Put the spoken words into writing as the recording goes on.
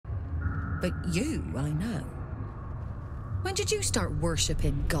but you, I know. When did you start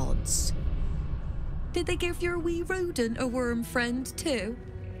worshipping gods? Did they give your wee rodent a worm friend too?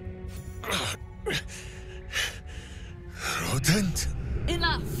 Rodent?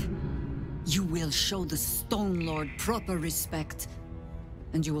 Enough! You will show the Stone Lord proper respect,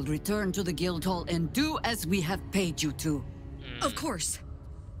 and you will return to the guild hall and do as we have paid you to. Of course.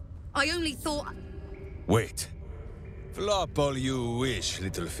 I only thought... Wait. Flop all you wish,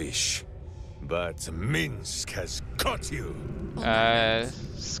 little fish. But Minsc has caught you.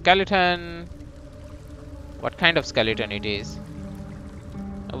 Skeleton. What kind of skeleton it is?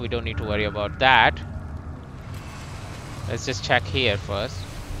 Oh, we don't need to worry about that. Let's just check here first.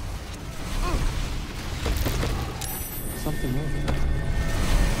 Something over there.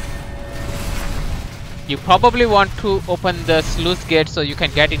 You probably want to open the sluice gate so you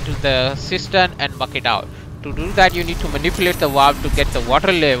can get into the cistern and bucket out. To do that, you need to manipulate the valve to get the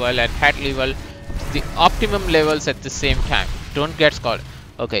water level and heat level to the optimum levels at the same time. Don't get scalded.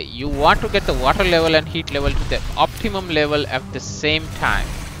 Okay, you want to get the water level and heat level to the optimum level at the same time.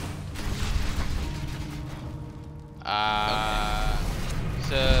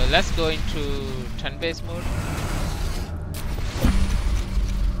 So let's go into turn-based mode.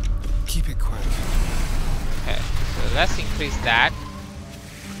 Keep it quiet. Okay, so let's increase that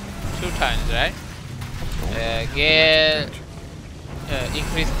 2 times, right?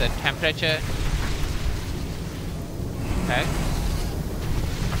 Increase the temperature. Okay.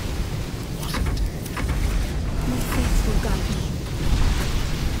 My faith will guide me.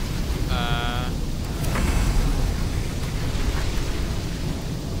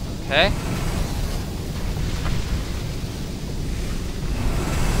 Okay.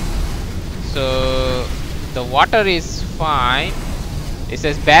 So the water is fine. It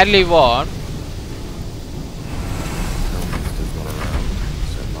says barely warm.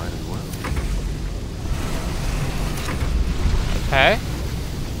 Okay.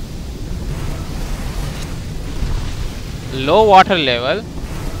 Low water level.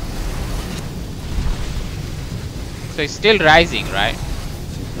 So it's still rising, right?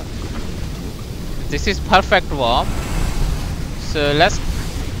 This is perfect warm. So let's...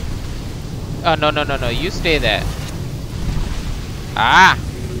 Oh, no, no, no, no. You stay there. Ah!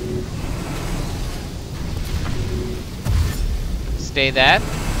 Stay there.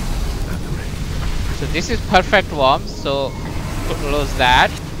 So this is perfect warm. So close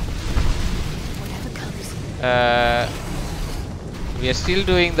that. We are still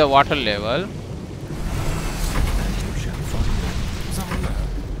doing the water level.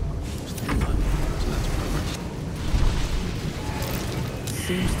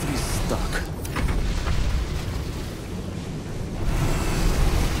 Seems to be stuck.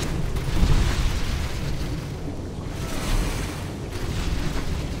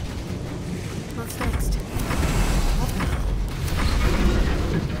 What's next?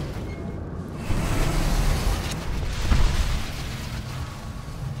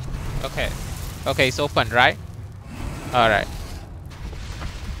 Okay. Okay, it's open, right? Alright.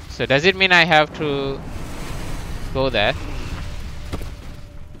 So does it mean I have to go there?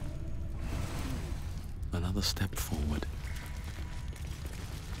 Another step forward.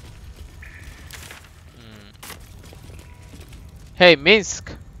 Hey,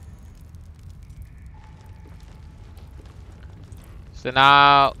 Minsc. So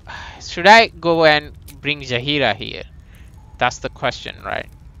now, should I go and bring Jaheira here? That's the question, right?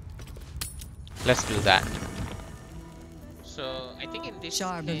 Let's do that. So I think in this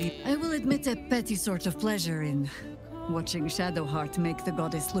case... I will admit a petty sort of pleasure in watching Shadowheart make the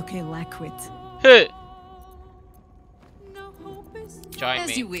goddess look ill-equipped. Hey. Join As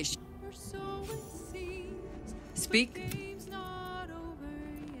me. you wish. Speak.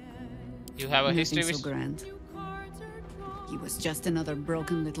 You have a history Nothing with... so grand. He was just another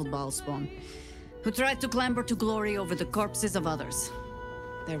broken little ballspawn who tried to clamber to glory over the corpses of others.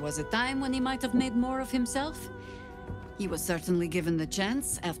 There was a time when he might have made more of himself. He was certainly given the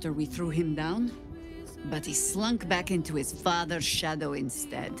chance after we threw him down, but he slunk back into his father's shadow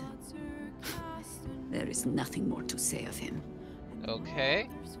instead. There is nothing more to say of him. Okay.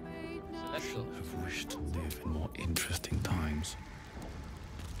 So let's go. I've wished to live in more interesting times.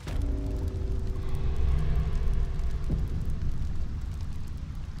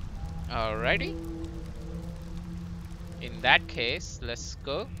 Alrighty. In that case, let's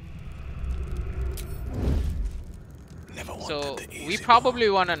go. Never wanted So the easy we probably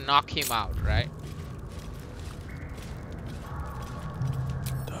want to knock him out, right?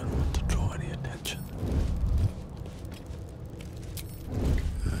 Don't want to draw any attention.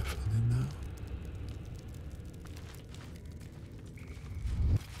 Carefully now.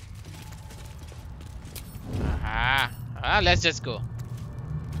 let's just go.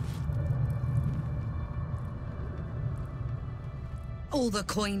 All the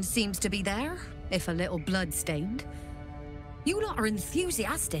coin seems to be there, if a little blood-stained. You lot are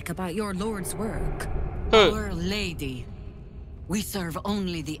enthusiastic about your lord's work. Our lady. We serve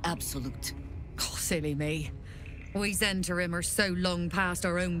only the absolute. Oh, silly me. We Zentarim are so long past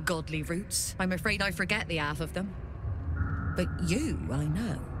our own godly roots, I'm afraid I forget the half of them. But you, I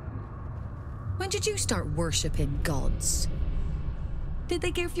know. When did you start worshipping gods? Did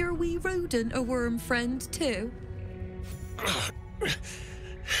they give your wee rodent a worm friend too?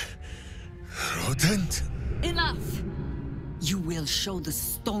 Rodent? Enough! You will show the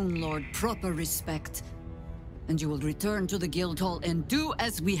Stone Lord proper respect. And you will return to the Guildhall and do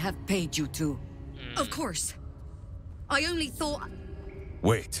as we have paid you to. Of course. I only thought...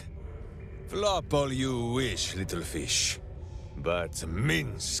 Wait. Flop all you wish, little fish. But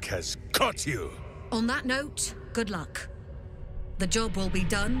Minsc has caught you. On that note, good luck. The job will be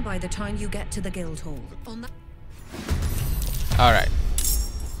done by the time you get to the Guildhall. On that... Alright.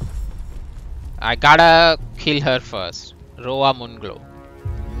 I gotta kill her first. Roa Moonglow.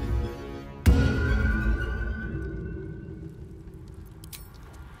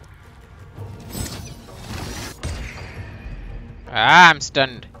 Ah, I'm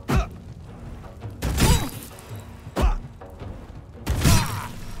stunned.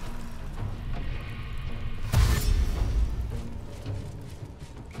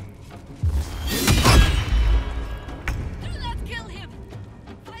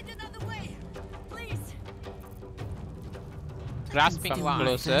 Grasping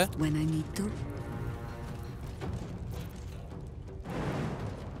closer. When I need to.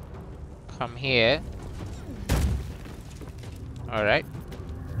 Come here. Alright.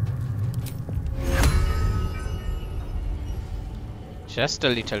 Just a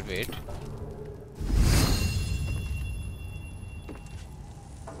little bit.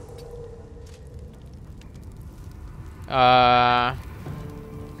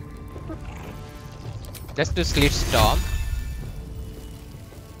 Let's do Slit Storm.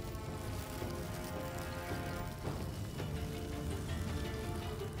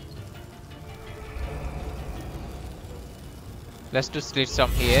 Let's do Slit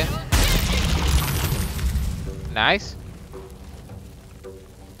Storm here. Nice.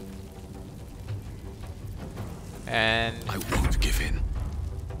 And I won't give in.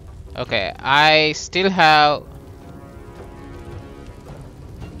 okay, I still have.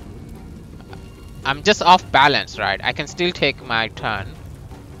 I'm just off balance, right? I can still take my turn,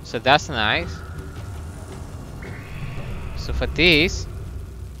 so that's nice. So for this,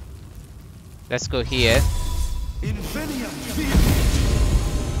 let's go here.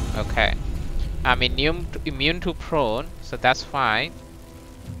 Okay, I'm immune to prone, so that's fine.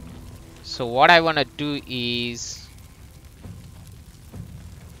 So what I want to do is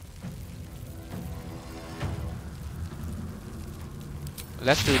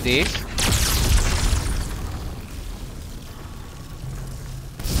let's do this.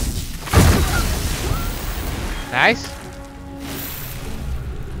 Nice.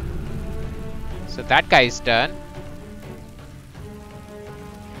 So that guy is done.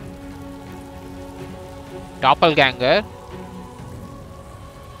 Doppelganger.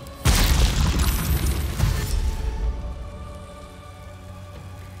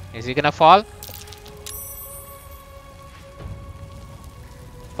 Is he gonna fall?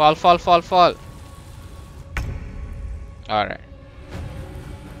 Fall, fall, fall, fall. Alright.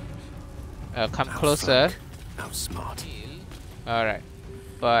 Come closer. Outsmart. Alright.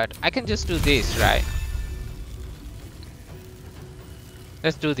 But I can just do this, right?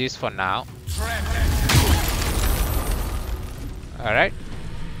 Let's do this for now. Alright.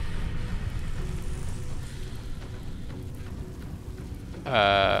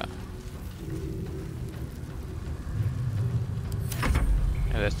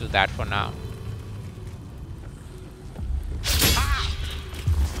 Let's do that for now.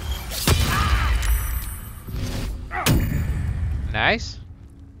 Nice.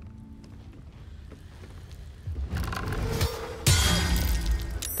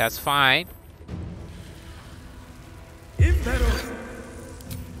 That's fine.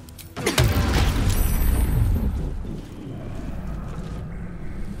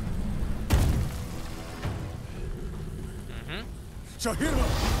 Jaheira!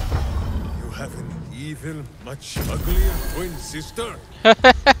 You have an evil, much uglier twin sister?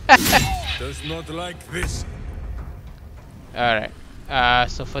 Does not like this. Alright.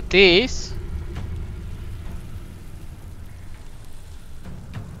 So for this,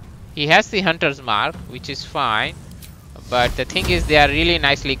 he has the hunter's mark, which is fine. But the thing is, they are really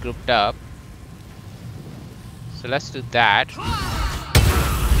nicely grouped up. So let's do that.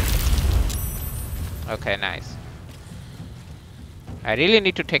 Okay, nice. I really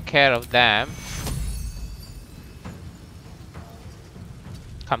need to take care of them.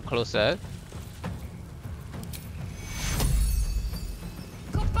 Come closer.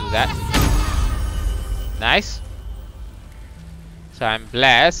 Do that. Nice. So I'm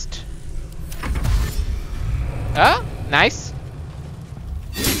blessed. Oh, nice.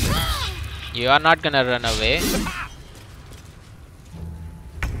 You are not gonna run away.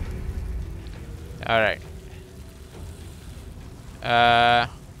 Alright.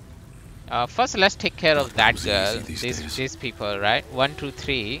 First let's take care of that girl. These people, right? 1, 2,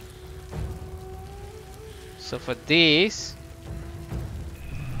 3. So for these,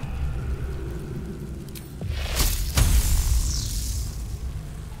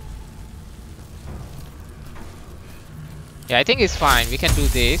 yeah, I think it's fine. We can do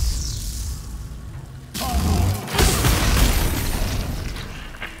this.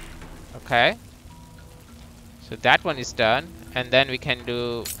 Okay. So that one is done. And then we can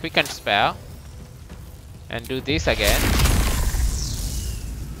do quicken spell. And do this again.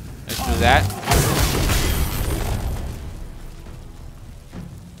 Let's do that.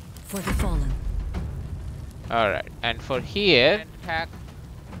 For the fallen. Alright. And for here, attack.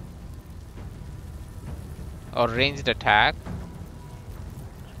 Or ranged attack.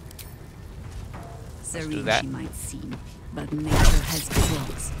 Serene that. she might seem, but nature has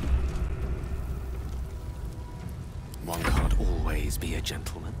flaws. One can't always be a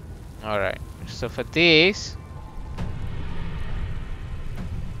gentleman. Alright. So for this,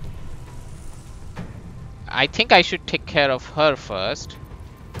 I think I should take care of her first.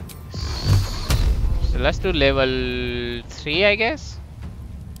 So let's do level 3, I guess.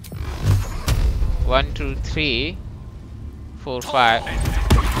 1, 2, 3, 4, 5.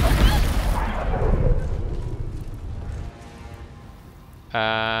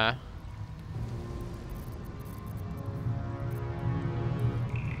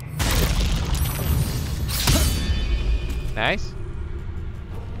 Nice.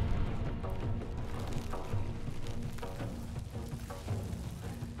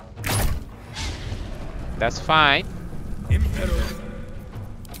 That's fine.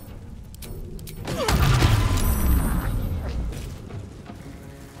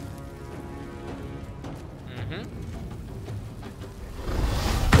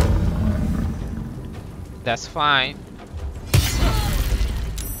 That's fine.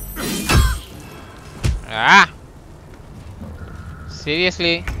 Ah!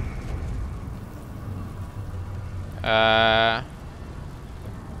 Seriously?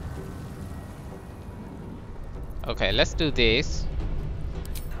 Okay, let's do this.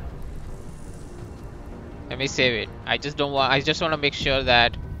 Let me save it. I just want to make sure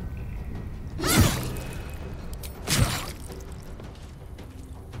that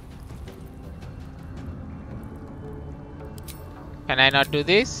can I not do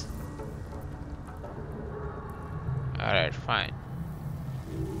this? Alright, fine.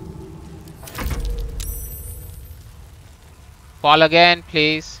 Fall again,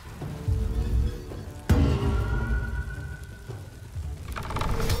 please.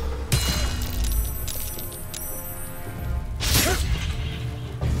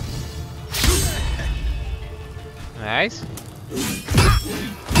 Nice.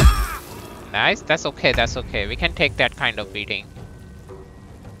 Nice, that's okay, that's okay. We can take that kind of beating.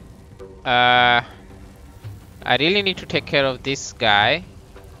 I really need to take care of this guy.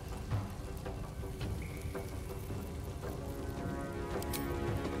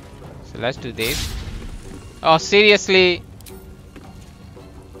 So let's do this. Oh, seriously?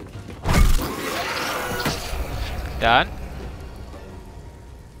 Done.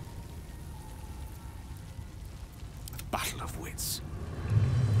 Battle of wits.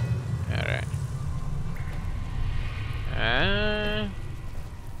 Alright.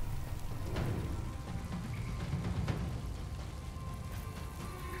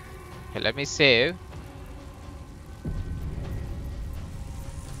 Okay, let me save.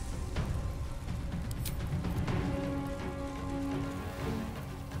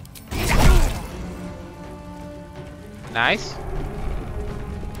 Nice.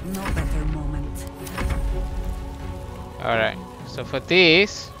 No better moment. Alright, so for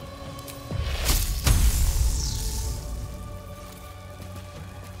this,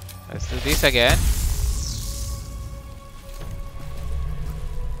 let's do this again.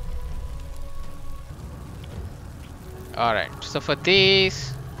 Alright, so for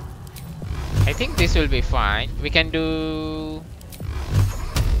this, I think this will be fine. We can do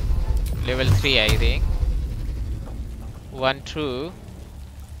level 3, I think. 1, 2.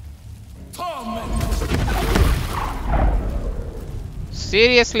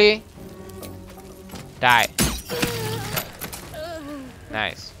 Seriously? Die.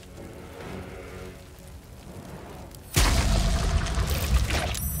 Nice.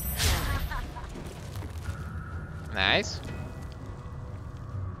 Nice.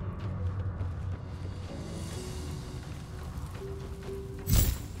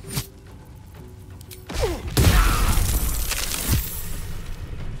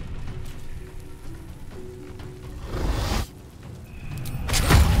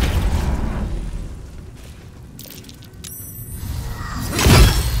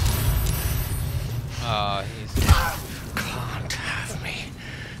 Oh, he's... Can't have me.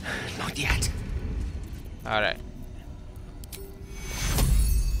 Not yet. Alright.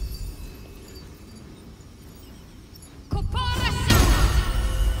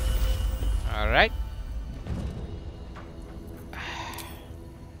 Alright.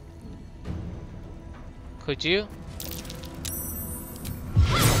 Could you?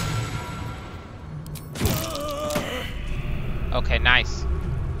 Okay, nice.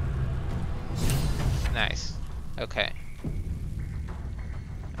 Nice. Okay.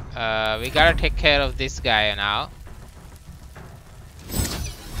 We gotta take care of this guy now.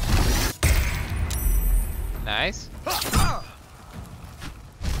 Nice.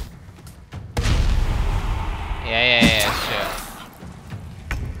 Yeah, sure.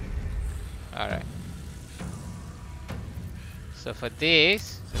 Alright. So for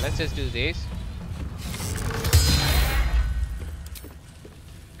this, let's just do this.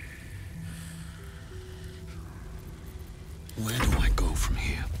 Where do I go from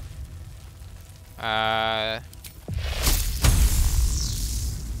here?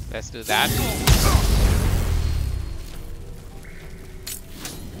 Let's do that.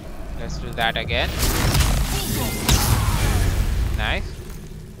 Let's do that again. Nice.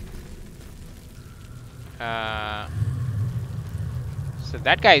 So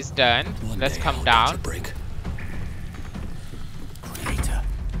that guy is done. Let's come down. Creator,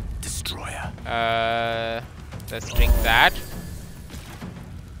 destroyer. Let's drink that.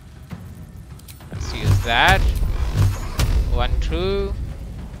 Let's use that. 1, 2,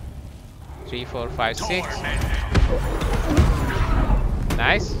 3, 4, 5, 6.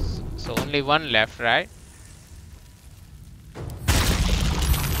 Nice. So only one left, right?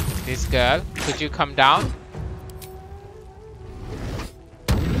 This girl, could you come down?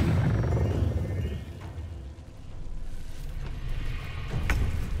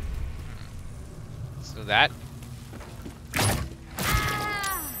 Let's do that.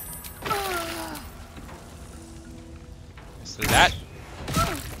 Let's do that.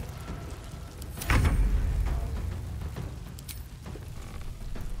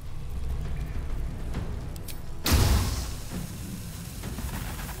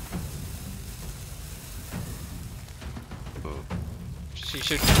 She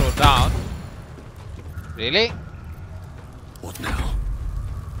should throw down. Really? What now?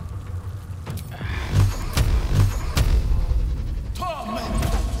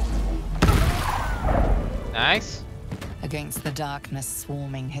 Nice. Against the darkness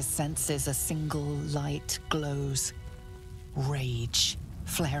swarming, his senses a single light glows. Rage,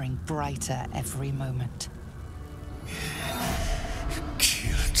 flaring brighter every moment.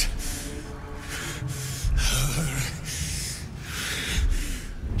 Killed her.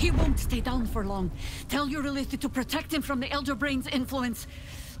 He won't stay down for long. Tell your Elith to protect him from the Elder Brain's influence.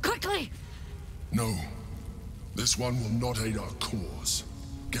 Quickly! No. This one will not aid our cause.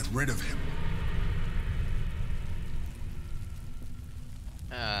 Get rid of him.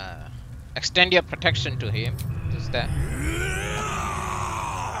 Extend your protection to him. Just that.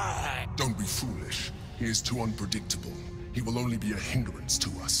 Don't be foolish. He is too unpredictable. He will only be a hindrance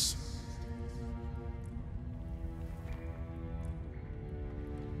to us.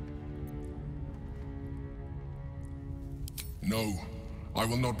 No, I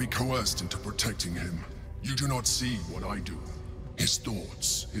will not be coerced into protecting him. You do not see what I do. His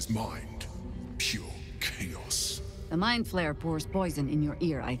thoughts, his mind, pure chaos. The Mind Flare pours poison in your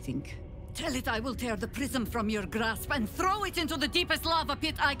ear, I think. Tell it I will tear the prism from your grasp and throw it into the deepest lava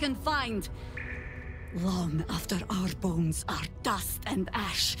pit I can find. Long after our bones are dust and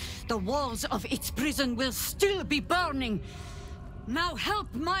ash, the walls of its prison will still be burning. Now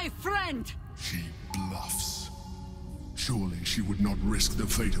help my friend! She bluffs. Surely she would not risk the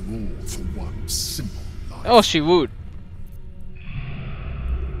fate of all for one simple life. Oh, she would.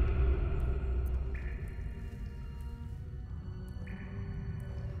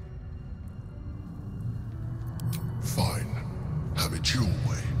 Fine. Have it your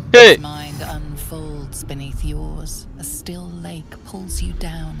way. Hey! Mind unfolds beneath yours. A still lake pulls you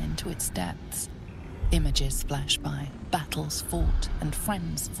down into its depths. Images flash by, battles fought, and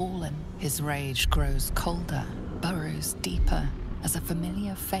friends fallen. His rage grows colder, burrows deeper, as a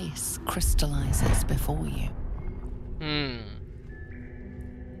familiar face crystallizes before you.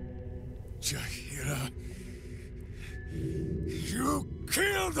 Jaheira, you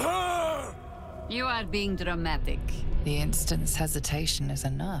killed her! You are being dramatic. The instant's hesitation is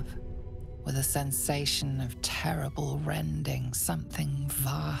enough. With a sensation of terrible rending, something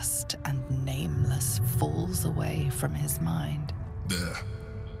vast and nameless falls away from his mind. There.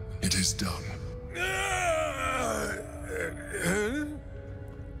 It is done.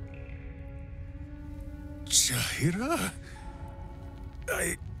 Jaheira?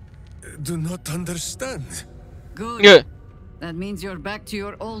 I do not understand. Good. Yeah. That means you're back to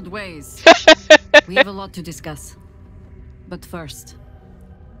your old ways. We have a lot to discuss. But first,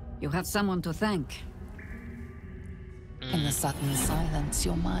 you have someone to thank. In the sudden silence,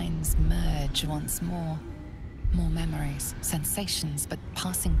 your minds merge once more. More memories, sensations, but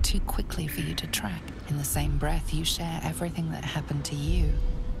passing too quickly for you to track. In the same breath, you share everything that happened to you.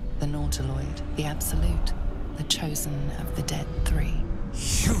 The Nautiloid, the Absolute, the chosen of the dead three.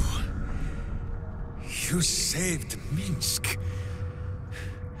 You saved Minsc.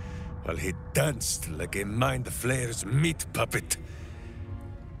 While he danced like a Mind Flayer's meat puppet.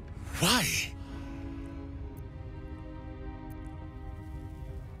 Why?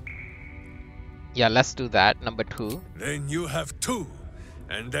 Yeah, let's do that. Number 2. Then you have 2,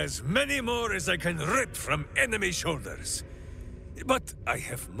 and as many more as I can rip from enemy shoulders. But I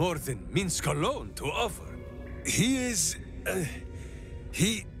have more than Minsc alone to offer. He is...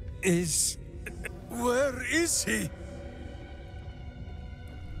 Where is he?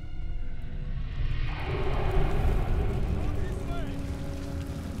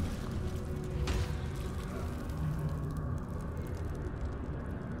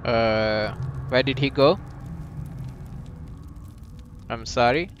 Where did he go? I'm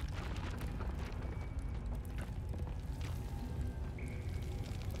sorry.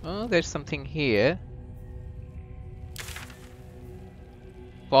 Oh, there's something here.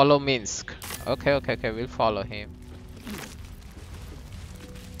 Follow Minsc. Okay, we'll follow him.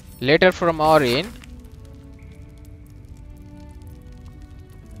 Letter from Orin.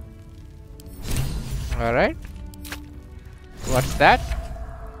 Alright. What's that?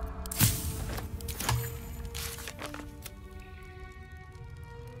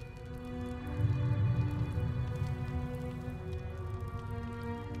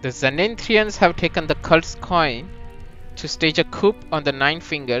 The Xanenthians have taken the cult's coin to stage a coup on the Nine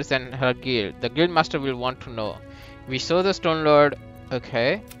Fingers and her guild. The guild master will want to know. We saw the Stone Lord.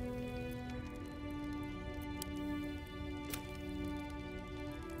 Okay.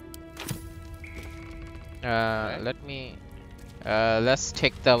 Let me. Let's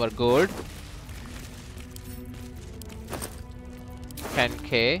take our gold.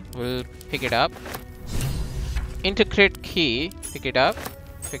 10k. We'll pick it up. Integrate key. Pick it up.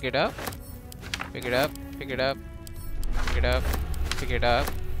 Pick it up. Pick it up. Pick it up. Pick it up. Pick it up.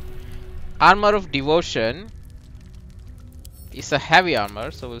 Armor of Devotion. It's a heavy armor,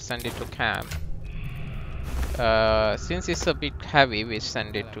 so we'll send it to camp. Since it's a bit heavy, we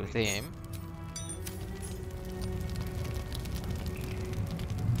send it to him.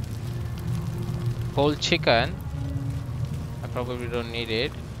 Whole chicken. I probably don't need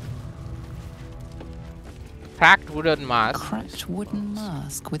it. Cracked wooden mask. Cracked wooden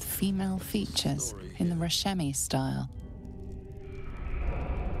mask with female features in the Rashemi style.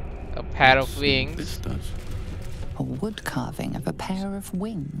 A pair of wings. A wood carving of a pair of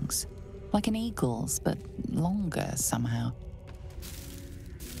wings. Like an eagle's, but longer somehow.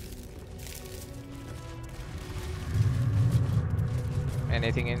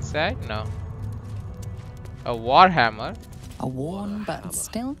 Anything inside? No. A warhammer. A worn but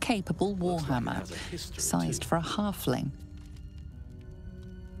still capable warhammer, sized for a halfling.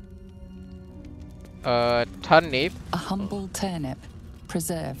 A turnip. A humble turnip,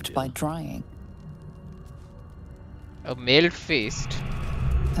 preserved by drying. A mailed fist.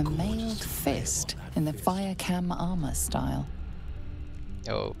 A mailed fist in the Firecam armor style.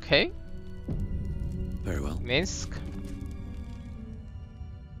 Okay. Very well. Minsc.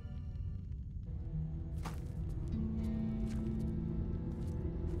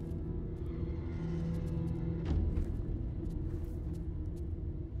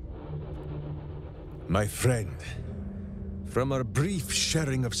 My friend, from our brief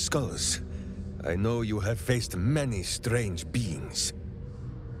sharing of skulls, I know you have faced many strange beings,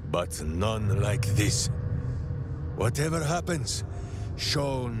 but none like this. Whatever happens,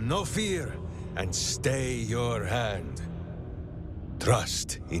 show no fear and stay your hand.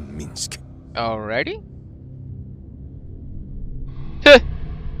 Trust in Minsc. Alrighty.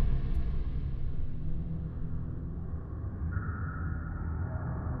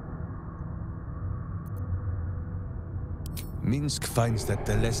 Minsc finds that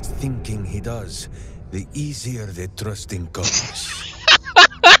the less thinking he does, the easier the trusting comes.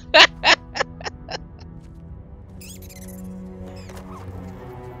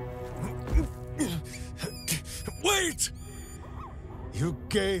 Wait! You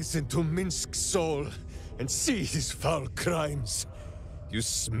gaze into Minsc's soul and see his foul crimes. You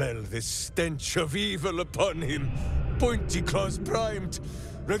smell the stench of evil upon him, pointy claws primed,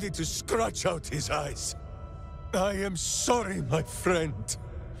 ready to scratch out his eyes. I am sorry, my friend.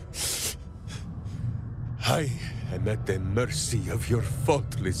 I am at the mercy of your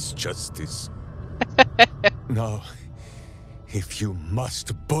faultless justice. Now, if you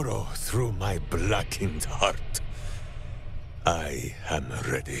must burrow through my blackened heart, I am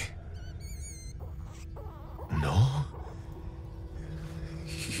ready. No?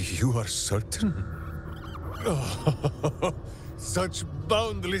 You are certain? Oh, such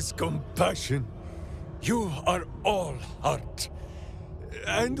boundless compassion. You are all heart,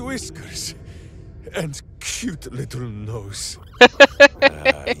 and whiskers, and cute little nose.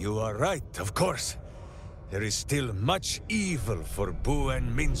 You are right, of course. There is still much evil for Boo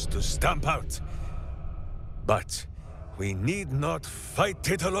and Minsc to stamp out. But we need not fight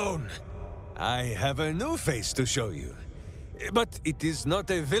it alone. I have a new face to show you. But it is not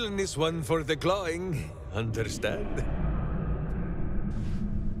a villainous one for the clawing, understand?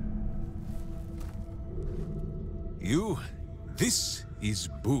 This is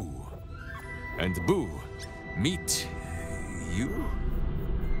Boo. And Boo, meet you?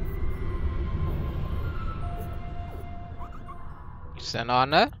 It's an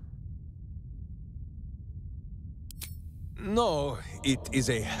honor. No, it is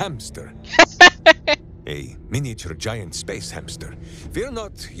a hamster. A miniature giant space hamster. Fear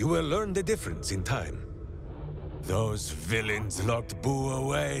not, you will learn the difference in time. Those villains locked Boo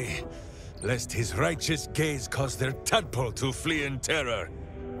away, lest his righteous gaze cause their tadpole to flee in terror.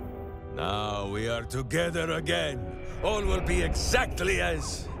 Now we are together again. All will be exactly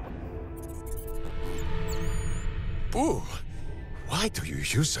as... Boo, why do you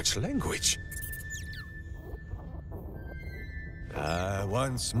use such language?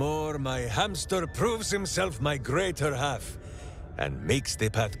 Once more, my hamster proves himself my greater half, and makes the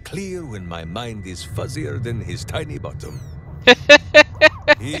path clear when my mind is fuzzier than his tiny bottom.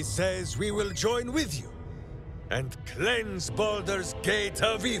 He says we will join with you, and cleanse Baldur's gate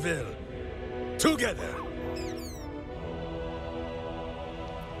of evil, together.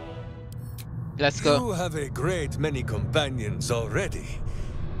 Let's go. You have a great many companions already.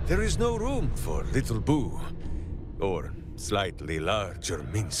 There is no room for little Boo, or slightly larger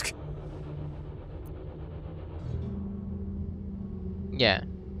Minsc. Yeah,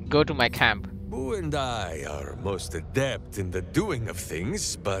 go to my camp. Boo and I are most adept in the doing of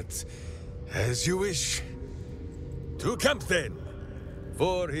things, but as you wish. To camp then!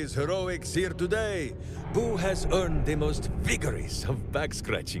 For his heroics here today, Boo has earned the most vigorous of back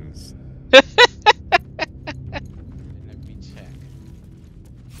scratchings. Let me check.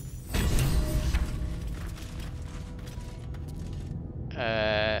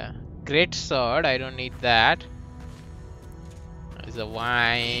 Great sword, I don't need that. There's a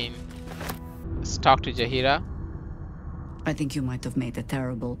wine. Let's talk to Jaheira. I think you might have made a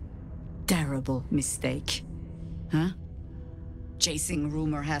terrible, terrible mistake. Huh? Chasing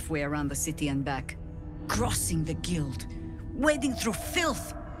rumor halfway around the city and back. Crossing the guild. Wading through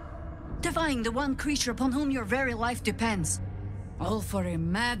filth. Defying the one creature upon whom your very life depends. All for a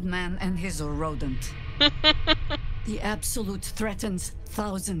madman and his rodent. The Absolute threatens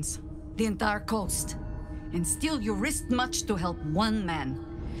thousands. The entire coast. And still you risked much to help one man.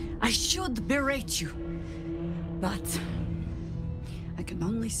 I should berate you. But I can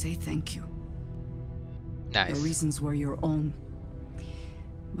only say thank you. Nice. The reasons were your own.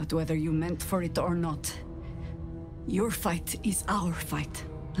 But whether you meant for it or not, your fight is our fight,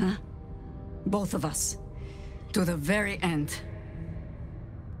 huh? Both of us. To the very end.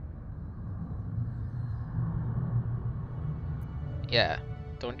 Yeah.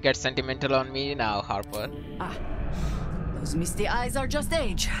 Don't get sentimental on me now, Harper. Ah. Those misty eyes are just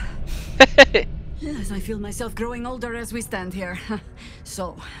age. Yes, I feel myself growing older as we stand here.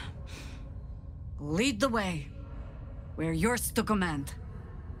 So, lead the way. We're yours to command.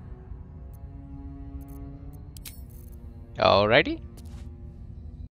 Alrighty.